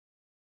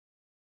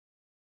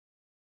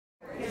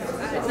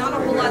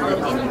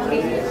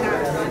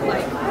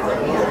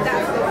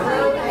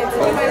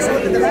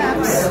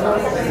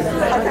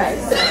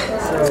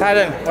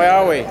Titan, where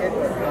are we?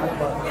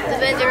 The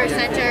visitor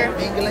center.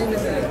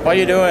 What are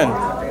you doing?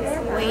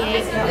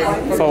 Waiting.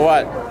 For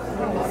what?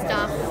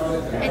 Stuff.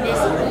 And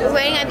we're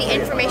waiting at the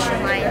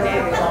information line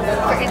there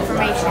for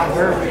information.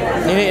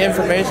 You need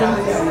information?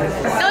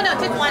 No,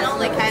 just one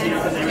only, Kevin. Two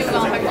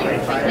going for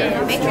you.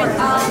 Make sure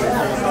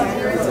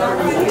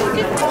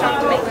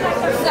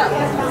So,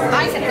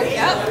 I can hook you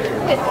up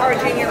with our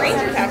Junior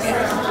Ranger package.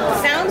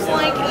 Sounds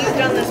like you've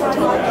done this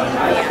before.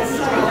 Yes.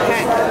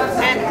 Okay.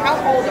 And how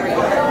old are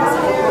you? 10.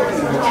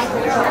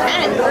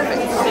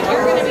 Perfect. So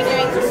you're going to be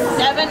doing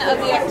 7 of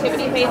the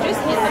activity pages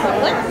in the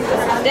booklet.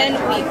 Then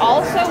we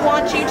also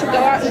want you to go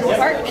out in the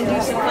park and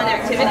do some fun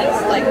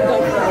activities, like go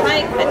for a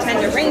hike,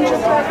 attend a ranger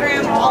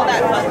program, all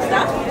that fun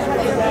stuff. I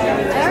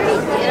already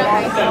did it.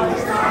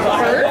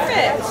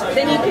 Perfect.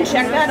 Then you can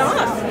check that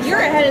off. You're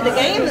ahead of the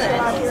game then.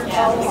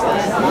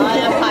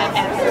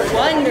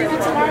 Wonderful.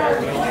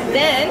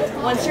 Then,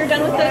 once you're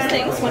done with those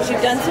things, once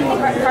you've done some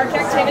park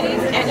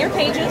activities and your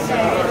pages,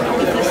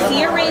 if you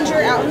see a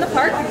ranger out in the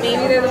park,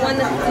 maybe they're the one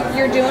that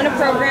you're doing a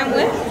program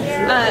with,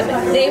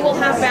 they will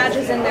have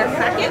badges in their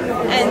packet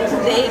and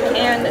they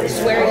can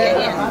swear you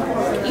in.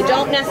 You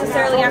don't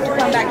necessarily have to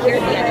come back here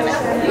at the end of it.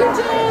 You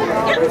do.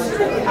 Yeah.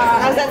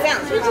 How's that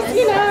sound?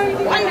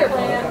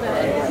 Wonderful.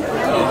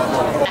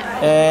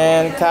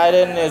 And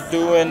Kaiden is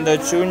doing the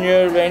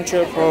Junior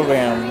Ranger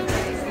program.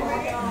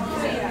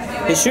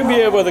 He should be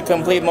able to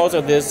complete most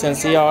of this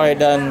since he already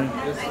done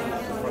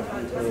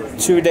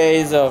 3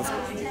 days of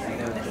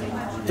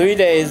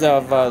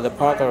the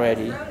park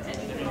already.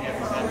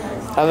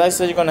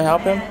 Alexa, you gonna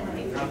help him?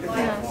 No.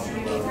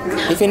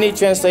 If you need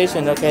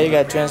translation, okay, you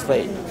gotta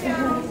translate.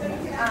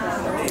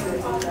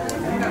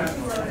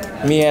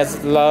 Mia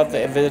loves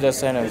the visitor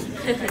centers.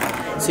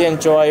 She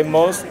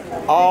enjoys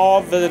all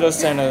visitor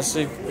centers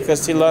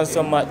because she learns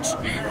so much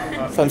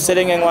from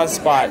sitting in one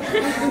spot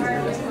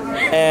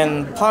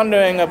and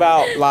pondering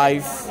about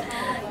life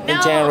in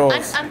general.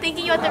 I'm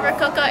thinking about the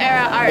Rococo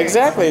era art.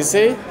 Exactly,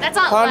 see? That's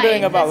not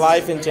pondering about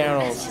life in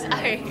general.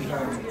 Sorry.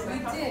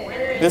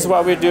 This is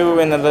what we do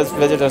in the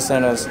visitor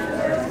centers.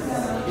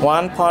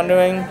 One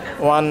pondering,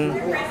 one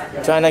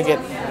trying to get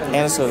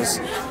answers.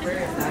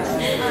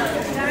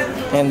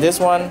 And this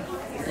one,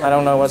 I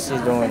don't know what she's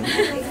doing.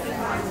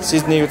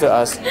 She's new to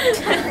us.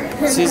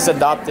 She's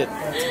adopted.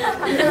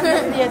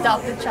 The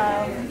adopted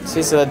child.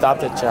 She's an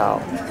adopted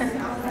child.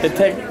 It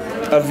takes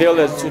a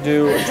village to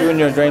do a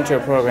Junior Ranger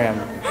program.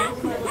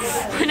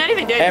 We're not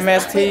even doing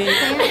MST.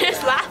 I'm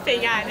just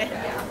laughing at it.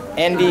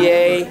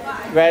 NDA,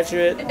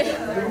 graduate,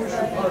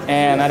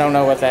 and I don't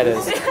know what that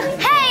is.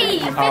 Hey,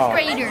 5th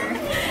grader.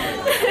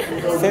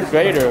 5th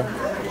grader?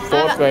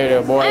 4th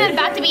grader, boy. I'm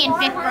about to be in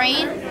 5th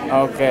grade.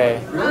 Okay.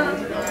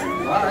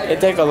 It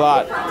takes a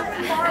lot.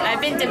 I've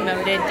been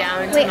demoted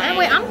down to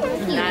I'm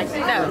confused.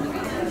 No.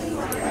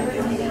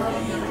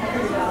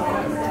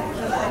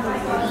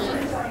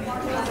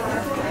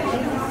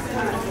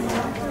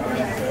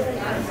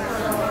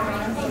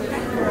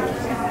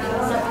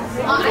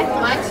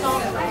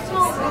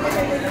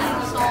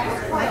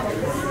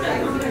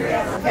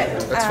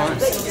 That's fine.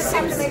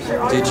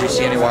 Did you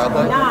see any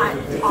wildlife?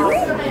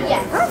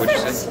 Yes. What'd you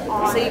say?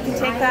 So you can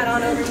take that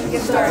on over and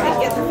get started,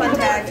 get the fun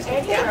tags.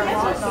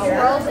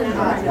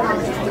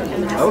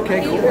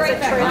 Okay, cool. Right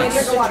back.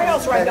 There's the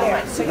trails right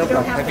there. So No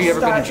problem. Have you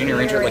ever been a Junior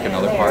Ranger at like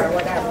another park?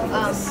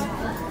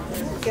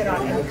 Get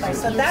on it.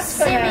 So that's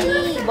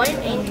City, one in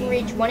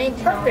Anchorage, one in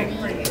County,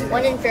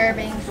 one in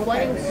Fairbanks, one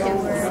in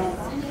Seward,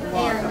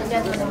 and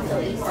another one in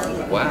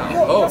Philly.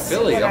 Wow. Oh,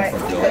 Philly. I'm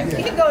from Philly.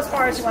 You can go as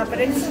far as you want, but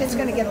it's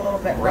going to get a little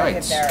bit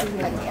rugged there at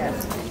the end.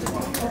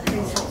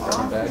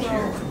 Badge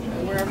here.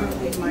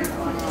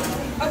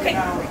 Okay.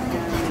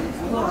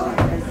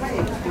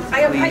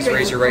 Please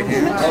raise your right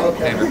hand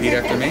and repeat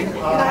after me.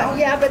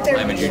 Yeah, but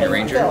I'm a Junior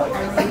Ranger.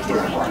 Protect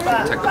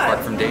the park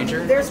from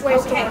danger. There's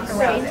ways to work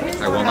around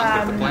it. I will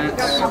not pick the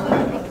plants.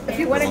 If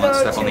you want to I will not go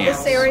step to on the this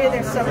ants. area,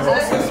 there's some No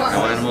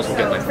animals will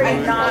get my pretty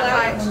food. not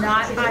high I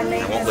won't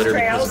maintenance litter because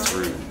trails it's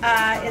rude.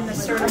 in the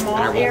Cerner And I Mall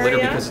won't litter area.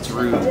 because it's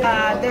rude.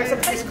 There's a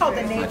place called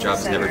the Nature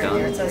job's Center. never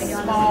done. It's a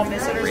small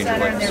visitor Ranger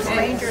center, and life. there's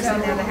rangers in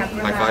there that have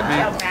High five me.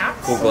 detailed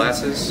maps. Cool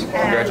glasses. And,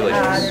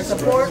 Congratulations. there's a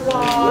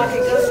boardwalk. It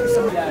goes through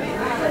some.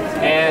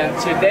 And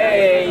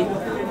today,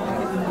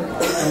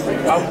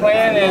 our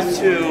plan is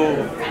to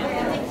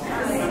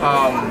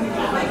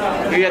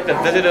be at the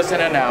visitor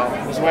center now.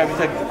 That's why we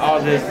took all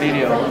this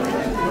video.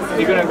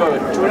 We're gonna go to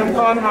Children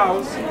Pond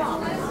House,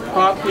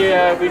 park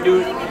here, we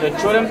do the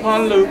Children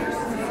Pond Loop,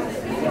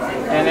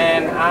 and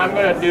then I'm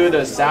gonna do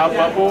the South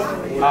Bubble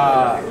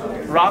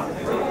rock,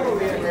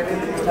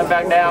 come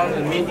back down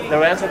and meet the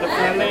rest of the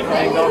family,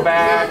 and go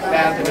back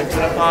down to the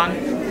Children Pond.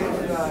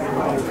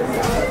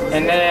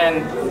 And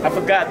then I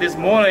forgot this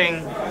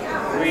morning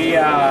we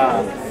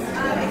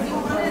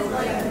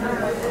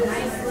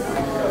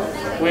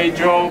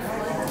drove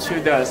to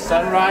the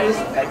sunrise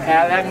at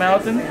Cadillac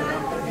Mountain.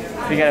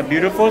 We got a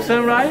beautiful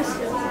sunrise.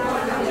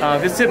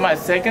 This is my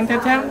second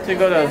attempt to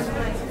go to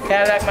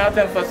Cadillac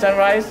Mountain for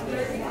sunrise.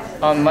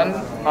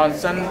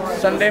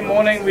 Sunday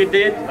morning we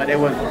did, but it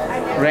was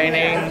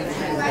raining,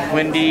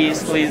 windy,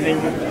 sleeting.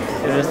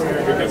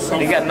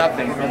 You got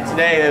nothing. And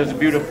today it was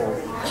beautiful.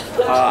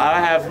 I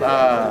have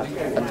a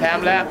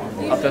time lapse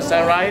of the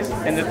sunrise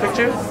in the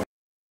picture.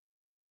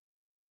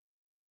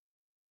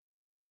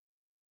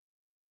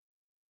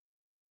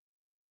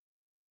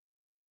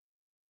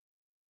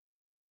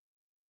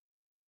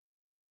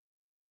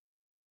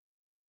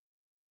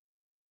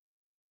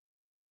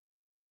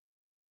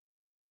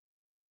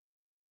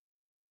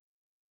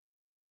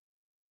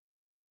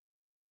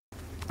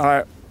 All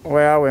right,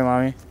 where are we,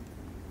 Mommy?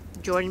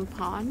 Jordan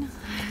Pond.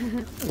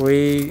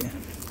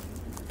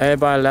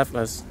 Everybody left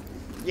us.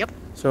 Yep.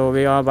 So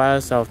we are by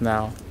ourselves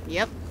now.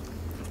 Yep.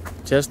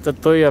 Just the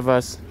three of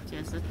us.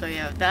 Just the three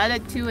of the other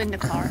two in the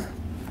car.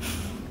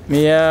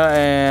 Mia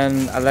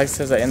and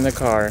Alexis are in the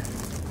car.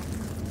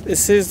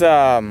 This is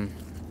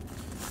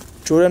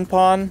Jordan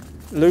Pond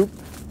Loop.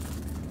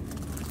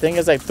 I think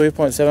it's like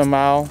 3.7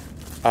 miles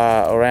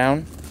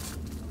around.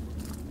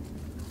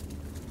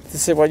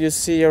 This is what you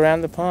see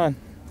around the pond.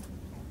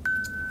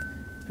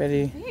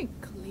 Very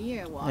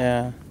clear water.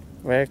 Yeah,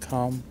 very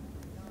calm.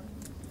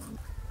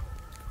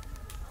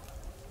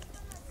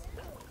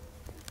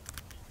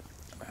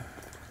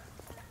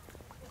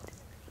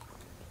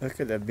 Look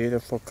at the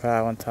beautiful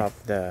cloud on top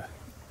of the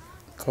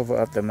cover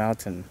of the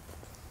mountain.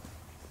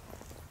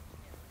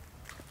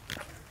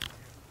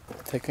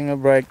 Taking a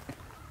break.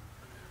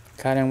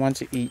 Kaden wants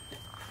to eat.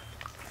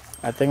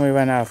 I think we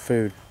ran out of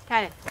food.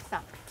 Kaden,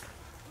 stop.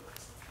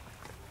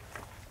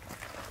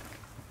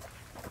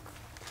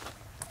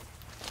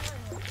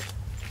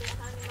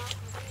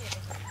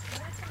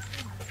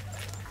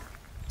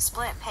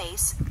 Split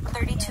pace,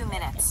 32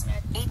 minutes,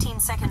 18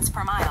 seconds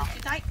per mile. Too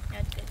tight?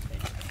 That's good.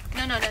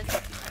 No, that's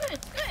good.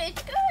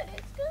 It's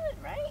good,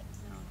 right?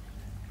 No.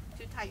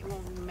 Too tight, it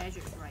won't measure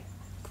it right.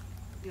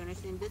 Do you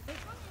understand this?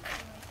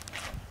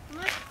 Come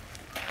on.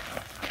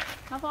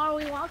 How far are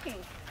we walking?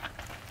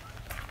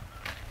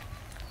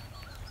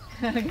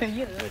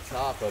 The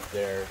top up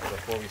there,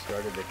 before we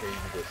started the crazy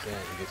descent,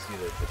 you can see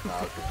that the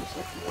clouds were just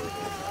like more than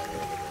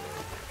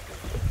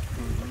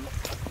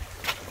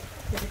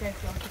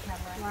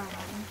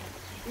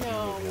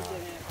No, we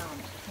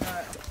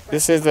didn't.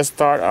 This is the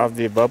start of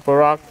the bubble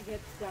rock.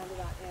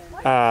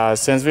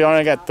 Since we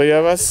only got three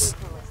of us,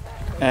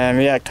 and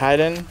we had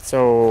Kaiden,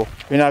 so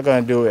we're not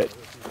gonna do it.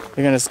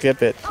 We're gonna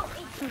skip it.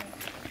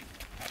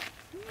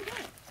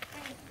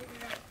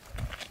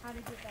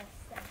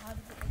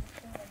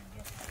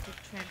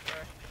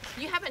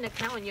 You have an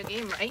account on your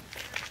game, right?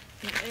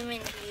 I'm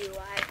in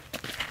DUI.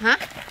 Huh?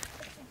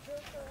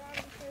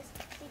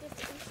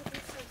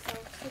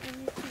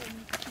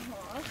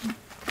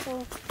 So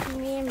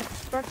me and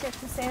Brooke get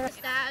to say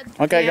that.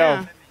 Okay,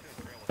 Yeah.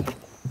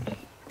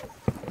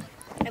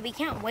 go. We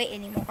can't wait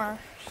anymore.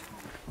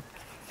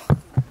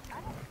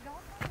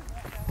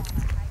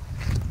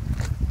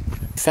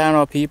 Found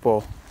our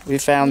people. We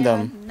found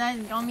them.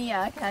 Then got me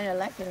a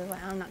Cadillac.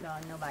 I'm not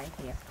going. Nobody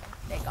here.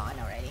 They're gone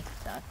already.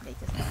 So they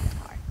just got in the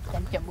car.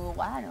 Đang chờ mưa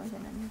quá rồi cho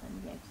nên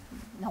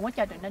không có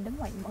cho tụi nó đứng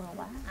ngoài mưa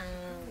quá.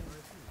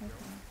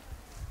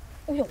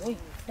 Ôi dồi ôi,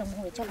 đồng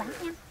hồ để cho bán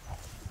nha.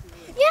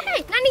 Yeah,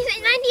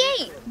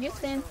 98. You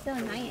stand still,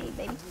 98,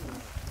 baby.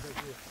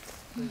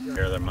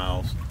 Hear their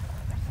mouths.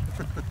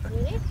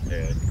 Really?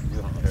 Yeah,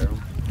 you don't hear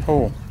them.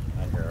 Oh.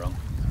 I hear them.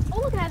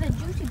 Oh, look at the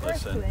juicy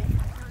birth to Listen. it.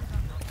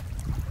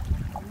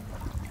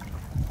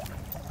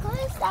 Can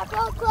I stop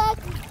real quick?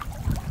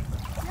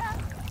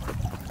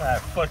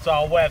 That foot's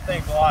all wet,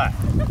 things like.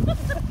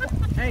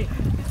 Hey,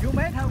 you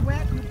make her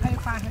wet, you pay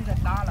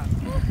 $500.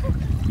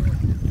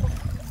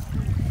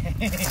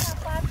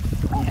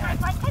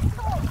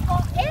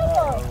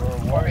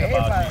 We're worried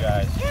about you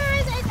guys.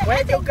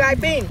 Where's your guy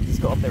been? Let's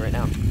go up there right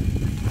now.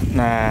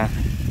 Nah.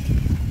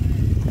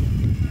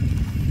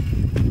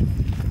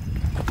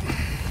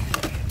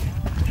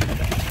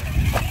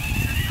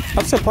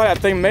 I'm surprised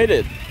that thing made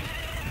it.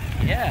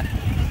 Yeah.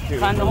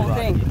 Climb the whole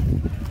thing.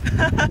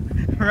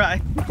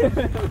 Right.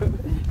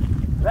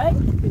 Right?